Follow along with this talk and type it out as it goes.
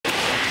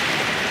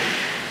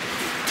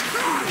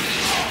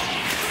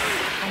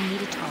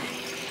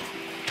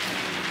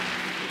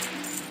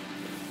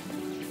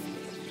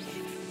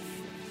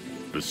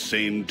the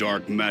same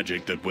dark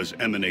magic that was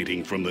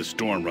emanating from the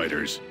Storm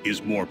Riders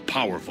is more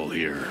powerful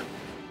here.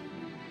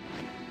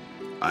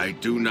 I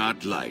do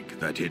not like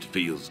that it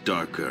feels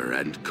darker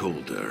and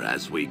colder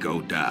as we go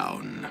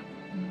down.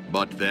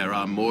 But there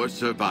are more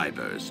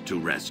survivors to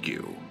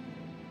rescue.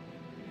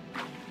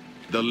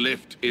 The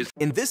lift is...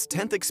 In this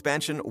 10th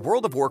expansion,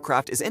 World of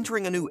Warcraft is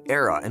entering a new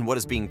era in what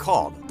is being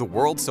called the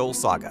World Soul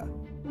Saga.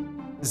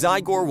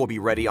 Zygor will be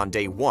ready on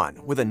day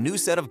 1 with a new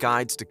set of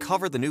guides to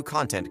cover the new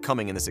content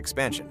coming in this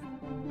expansion.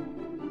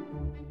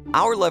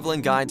 Our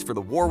leveling guides for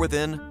the War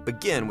Within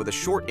begin with a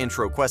short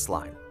intro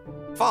questline,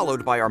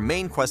 followed by our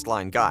main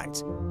questline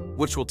guides,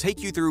 which will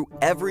take you through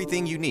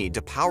everything you need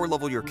to power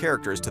level your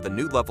characters to the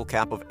new level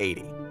cap of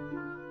 80.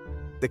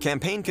 The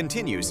campaign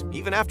continues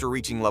even after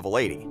reaching level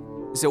 80,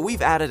 so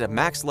we've added a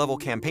max level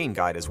campaign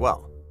guide as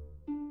well.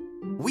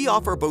 We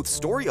offer both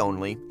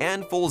story-only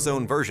and full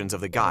zone versions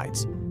of the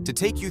guides to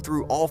take you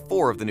through all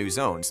 4 of the new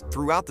zones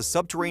throughout the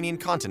subterranean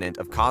continent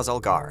of Khaz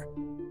Algar.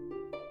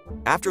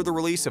 After the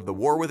release of The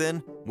War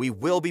Within, we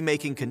will be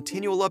making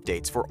continual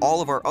updates for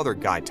all of our other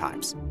guide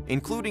types,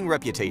 including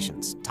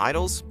reputations,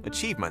 titles,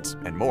 achievements,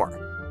 and more.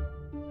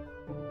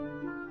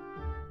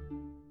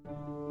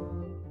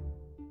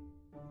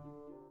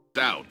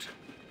 Out.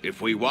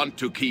 If we want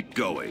to keep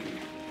going,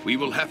 we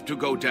will have to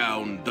go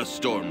down the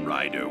Storm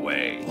Rider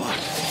way. What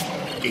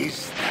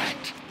is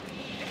that?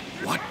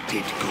 What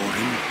did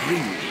Gorin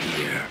bring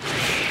here?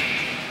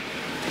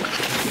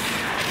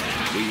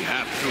 We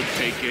have to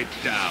take it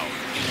down.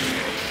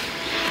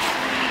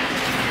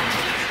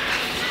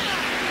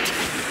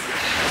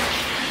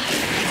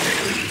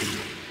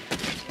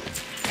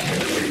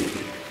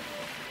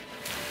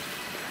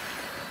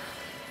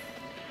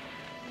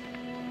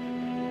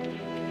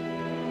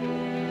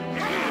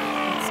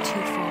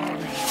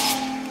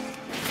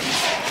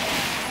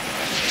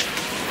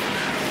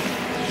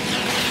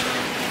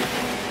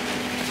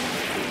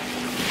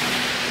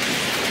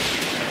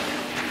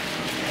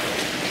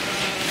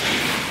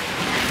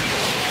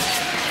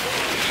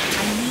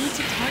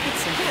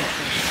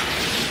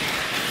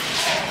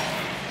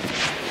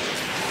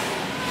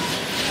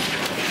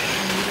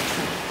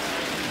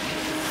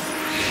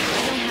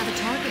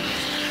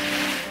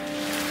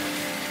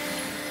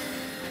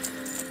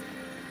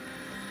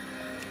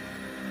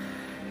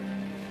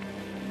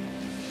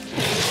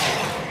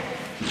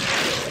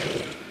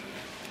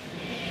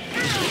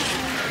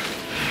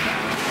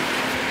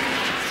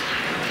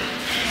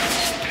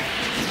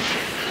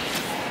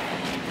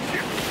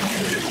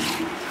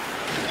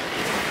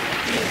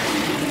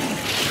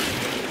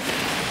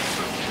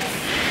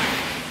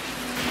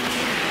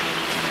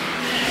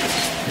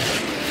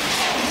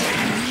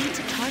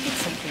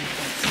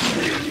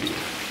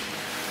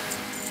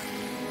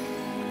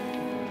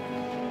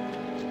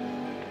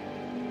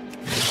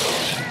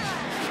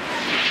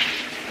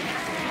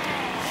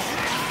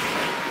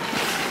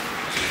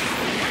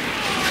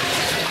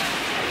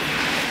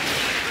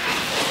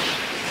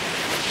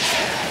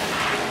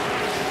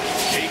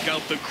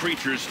 The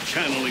creatures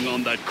channeling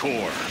on that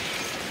core.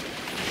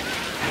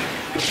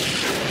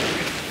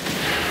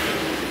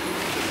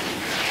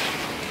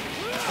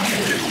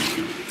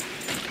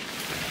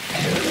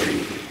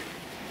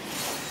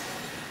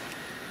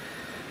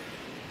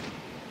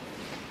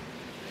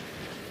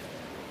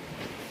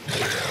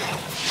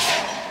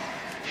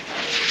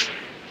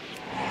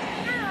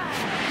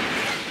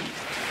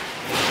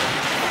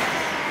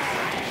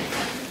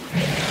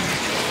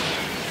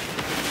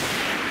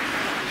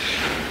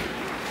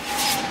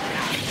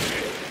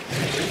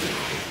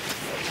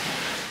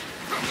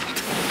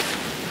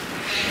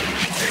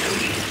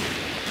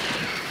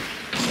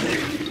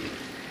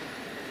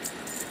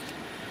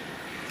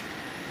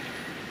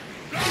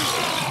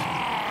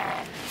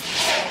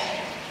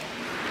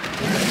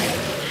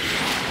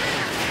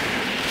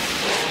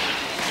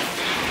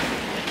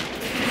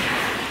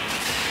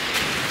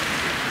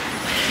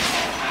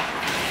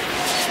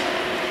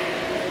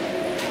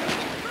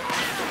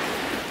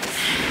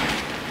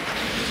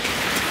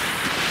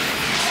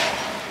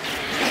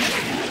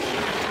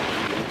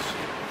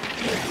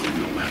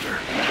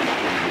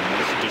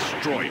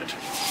 Destroy it.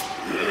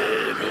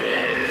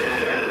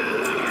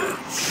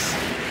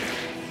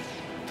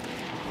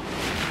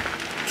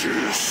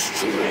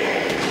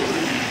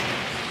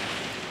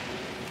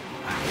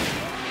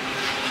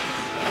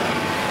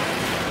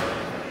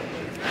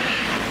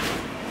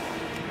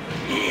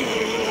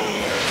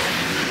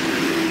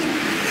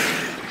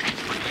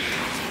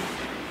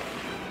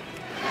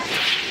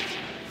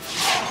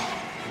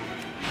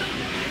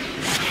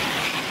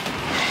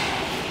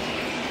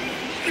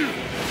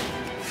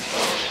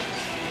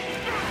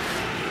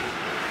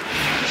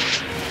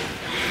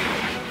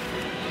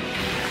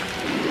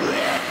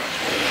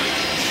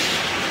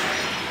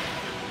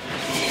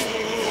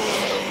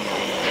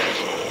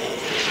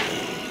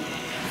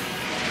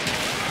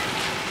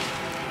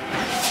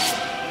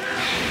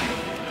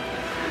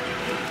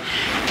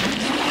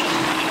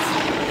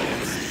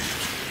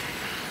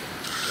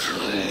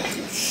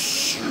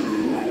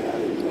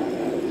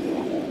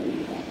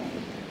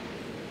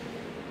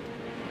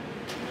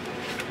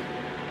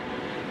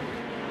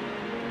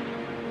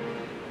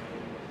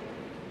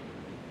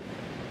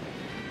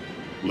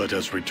 Let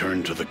us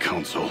return to the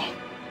Council.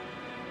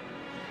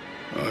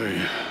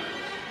 I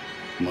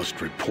must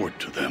report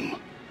to them.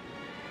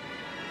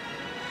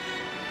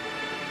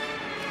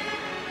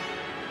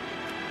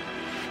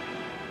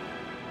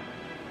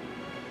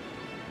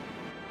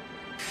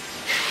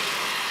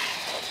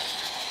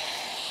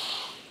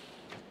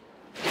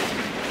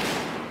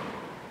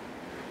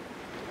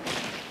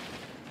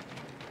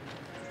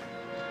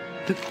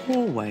 The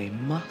coreway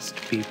must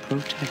be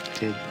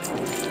protected.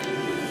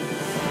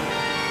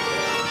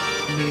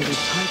 Need a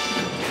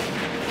tighten.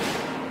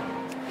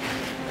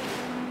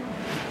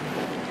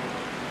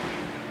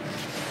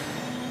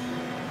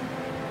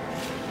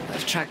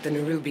 I've tracked the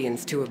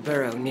Nerubians to a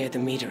burrow near the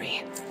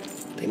meadery.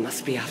 They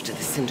must be after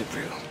the Cinder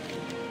Brew.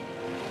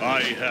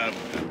 I have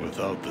been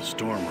without the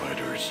Storm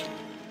Riders.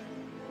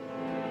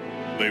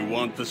 They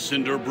want the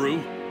Cinder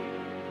Brew?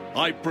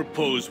 I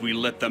propose we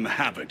let them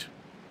have it,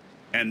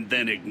 and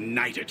then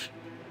ignite it.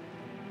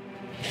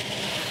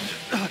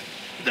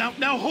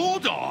 Now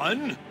hold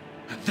on!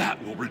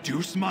 That will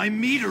reduce my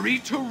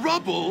meadery to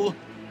rubble!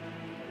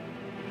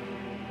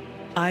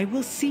 I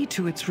will see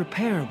to its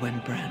repair,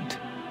 Wenbrand.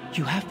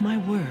 You have my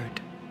word.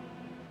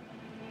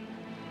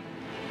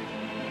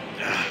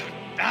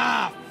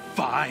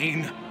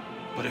 Fine.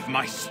 But if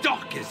my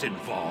stock is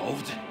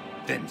involved,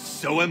 then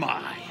so am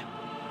I.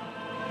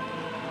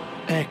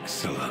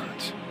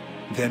 Excellent.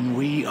 Then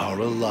we are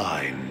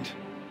aligned.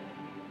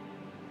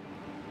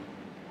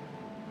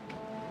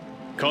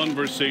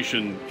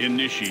 Conversation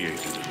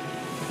initiated.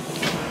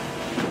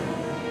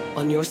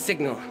 On your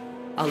signal,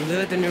 I'll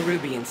lure the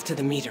Nerubians to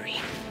the meadery.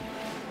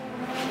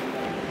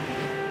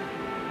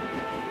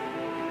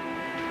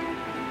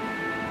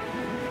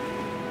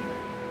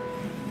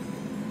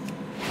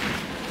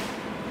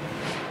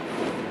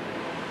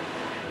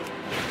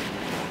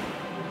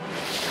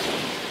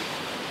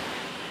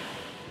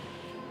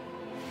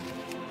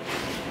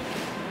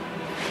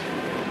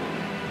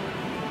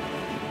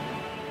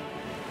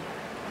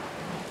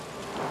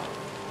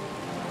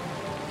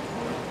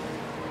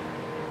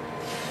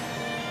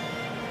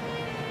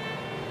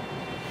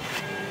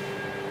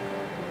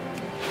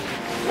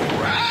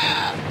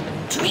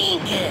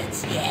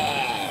 Trinkets,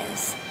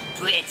 yes.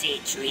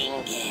 Pretty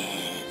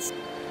trinkets.